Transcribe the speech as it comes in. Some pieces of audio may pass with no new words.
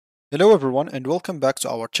Hello everyone and welcome back to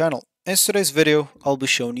our channel. In today's video, I'll be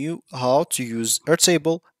showing you how to use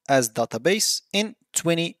Airtable as database in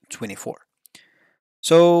 2024.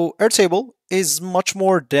 So Airtable is much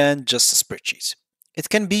more than just a spreadsheet. It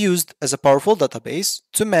can be used as a powerful database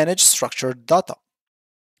to manage structured data.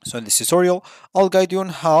 So in this tutorial, I'll guide you on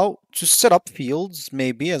how to set up fields,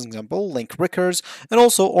 maybe as an example, link records, and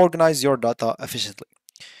also organize your data efficiently.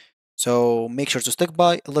 So make sure to stick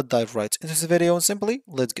by, let's dive right into this video and simply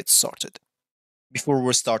let's get started. Before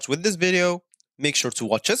we start with this video, make sure to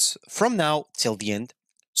watch us from now till the end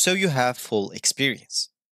so you have full experience.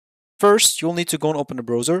 First, you'll need to go and open a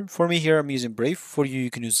browser. For me here, I'm using Brave. For you, you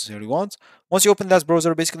can use whatever you want. Once you open that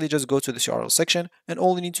browser, basically just go to this URL section and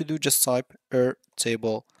all you need to do just type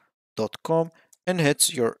airtable.com and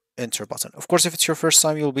hit your enter button. Of course, if it's your first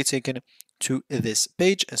time, you'll be taken to this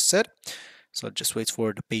page instead. So just wait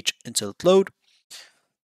for the page until it load.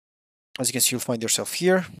 As you can see, you'll find yourself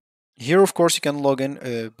here. Here, of course, you can log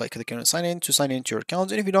in by clicking on sign in to sign into your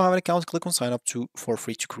account. And if you don't have an account, click on sign up for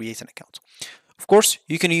free to create an account. Of course,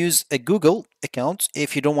 you can use a Google account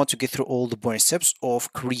if you don't want to get through all the boring steps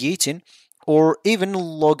of creating or even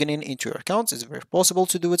logging in into your account. It's very possible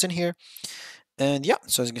to do it in here. And yeah,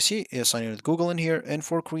 so as you can see, sign in with Google in here. And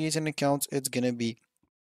for creating an account, it's going to be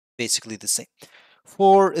basically the same.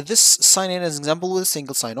 For this sign in as an example with a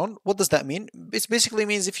single sign on, what does that mean? It basically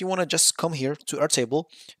means if you want to just come here to Airtable,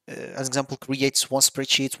 as example, creates one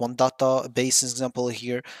spreadsheet, one database as example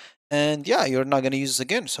here, and yeah, you're not going to use it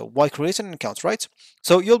again. So why create an account, right?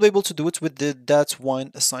 So you'll be able to do it with that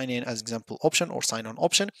one sign in as example option or sign on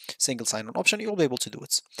option, single sign on option. You'll be able to do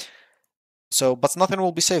it. So, but nothing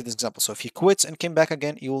will be saved, as example. So if you quit and came back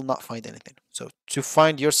again, you will not find anything. So to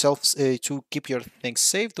find yourself, to keep your things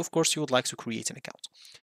saved, of course, you would like to create an account.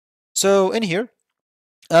 So in here,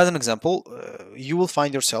 as an example, you will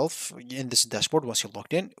find yourself in this dashboard once you're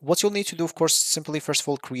logged in. What you'll need to do, of course, simply first of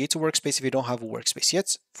all, create a workspace if you don't have a workspace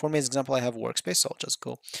yet. For me, as example, I have a workspace, so I'll just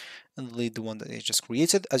go and delete the one that is just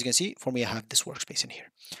created. As you can see, for me, I have this workspace in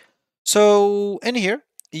here. So in here,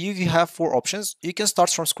 you have four options. You can start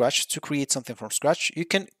from scratch to create something from scratch. You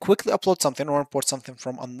can quickly upload something or import something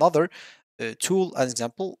from another tool. As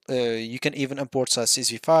example, you can even import a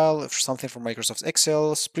CSV file, something from Microsoft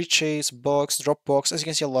Excel, spreadsheets, Box, Dropbox. As you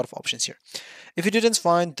can see, a lot of options here. If you didn't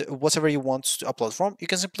find whatever you want to upload from, you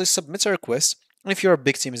can simply submit a request. And if you're a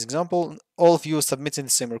big team, as example, all of you submitting the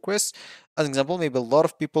same request, as example, maybe a lot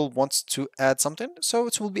of people want to add something, so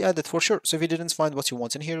it will be added for sure. So if you didn't find what you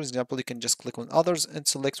want in here, as example, you can just click on others and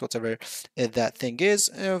select whatever that thing is.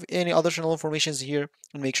 If any additional information is here,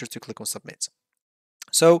 and make sure to click on submit.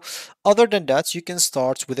 So other than that, you can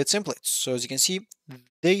start with the templates. So as you can see,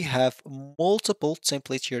 they have multiple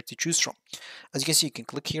templates here to choose from. As you can see, you can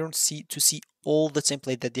click here and see all the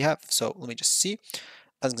template that they have. So let me just see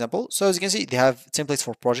as an example. So as you can see, they have templates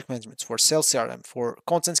for project management, for sales CRM, for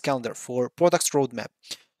content calendar, for products roadmap,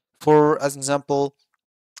 for as an example,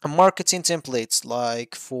 marketing templates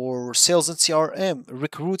like for sales and CRM,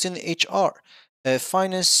 recruiting HR,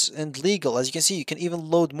 finance and legal. As you can see, you can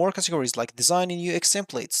even load more categories like design and UX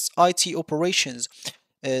templates, IT operations,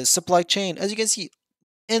 supply chain. As you can see,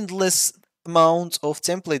 endless amount of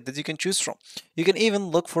template that you can choose from. You can even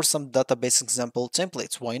look for some database example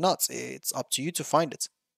templates. Why not? It's up to you to find it.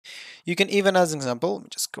 You can even, as an example, let me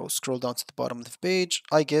just go scroll down to the bottom of the page.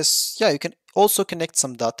 I guess, yeah, you can also connect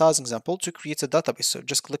some data, as an example, to create a database. So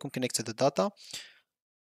just click on connect to the data.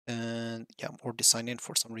 And yeah, I'm already signed in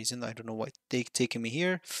for some reason. I don't know why they taking me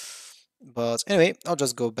here. But anyway, I'll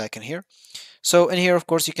just go back in here. So in here, of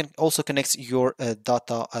course, you can also connect your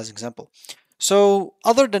data as an example. So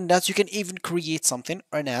other than that, you can even create something,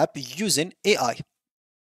 an app using AI.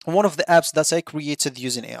 One of the apps that I created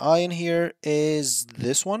using AI in here is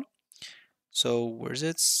this one. So where's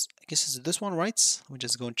it? I guess it's this one, right? Let me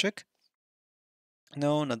just go and check.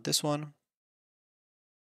 No, not this one.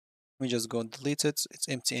 Let me just go and delete it. It's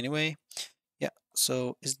empty anyway. Yeah,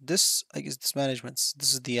 so is this, I guess this management,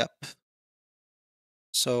 this is the app.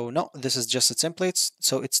 So no, this is just a template.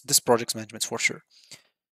 So it's this project management for sure.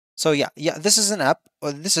 So yeah, this is an app.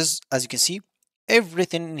 This is, as you can see,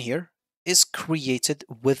 everything in here is created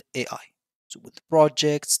with AI. So with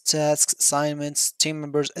projects, tasks, assignments, team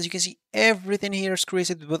members, as you can see, everything here is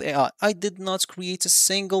created with AI. I did not create a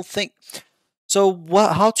single thing. So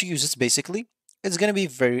how to use this basically? It's going to be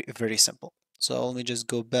very, very simple. So let me just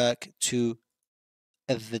go back to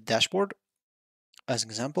the dashboard as an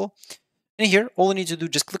example. And here, all you need to do,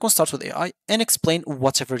 just click on Start with AI and explain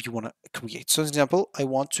whatever you want to create. So, for example, I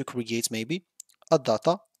want to create maybe a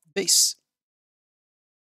database.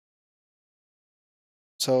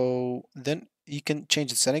 So then you can change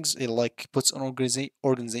the settings. It like puts an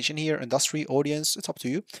organization here, industry, audience. It's up to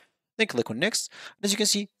you. Then click on next. As you can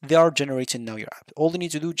see, they are generating now your app. All you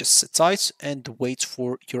need to do, just sit tight and wait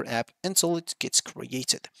for your app until it gets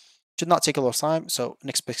created. Should not take a lot of time. So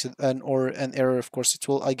unexpected or an error, of course, it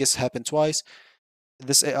will, I guess, happen twice.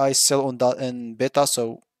 This AI is still on in beta,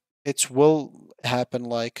 so it will happen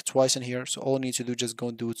like twice in here. So all you need to do, just go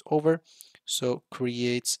and do it over. So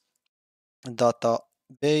create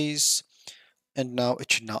database, and now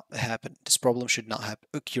it should not happen. This problem should not happen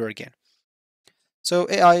occur again. So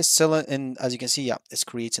AI is still in, as you can see, yeah, it's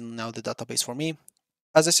creating now the database for me.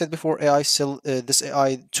 As I said before, AI still this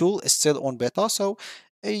AI tool is still on beta, so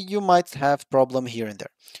you might have problem here and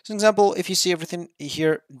there. For example, if you see everything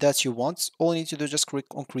here that you want, all you need to do is just click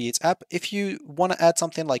on create app. If you want to add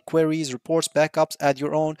something like queries, reports, backups, add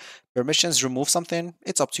your own permissions, remove something,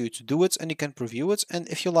 it's up to you to do it, and you can preview it. And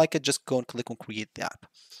if you like it, just go and click on create the app.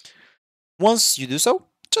 Once you do so,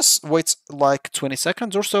 just wait like 20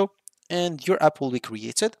 seconds or so, and your app will be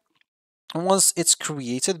created. And once it's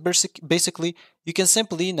created, basically, you can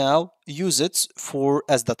simply now use it for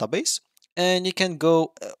as database, and you can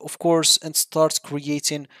go, of course, and start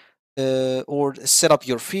creating or set up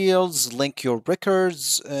your fields, link your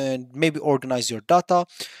records, and maybe organize your data.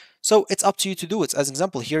 So it's up to you to do it. As an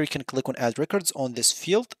example, here you can click on add records on this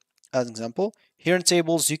field. As an example, here in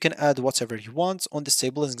tables, you can add whatever you want on this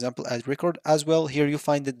table. As an example, add record as well. Here you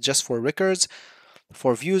find it just for records.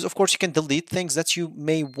 For views, of course, you can delete things that you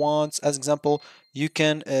may want. As example, you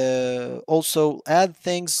can also add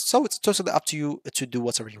things. So it's totally up to you to do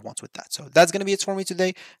whatever you want with that. So that's going to be it for me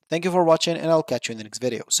today. Thank you for watching, and I'll catch you in the next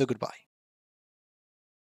video. So goodbye.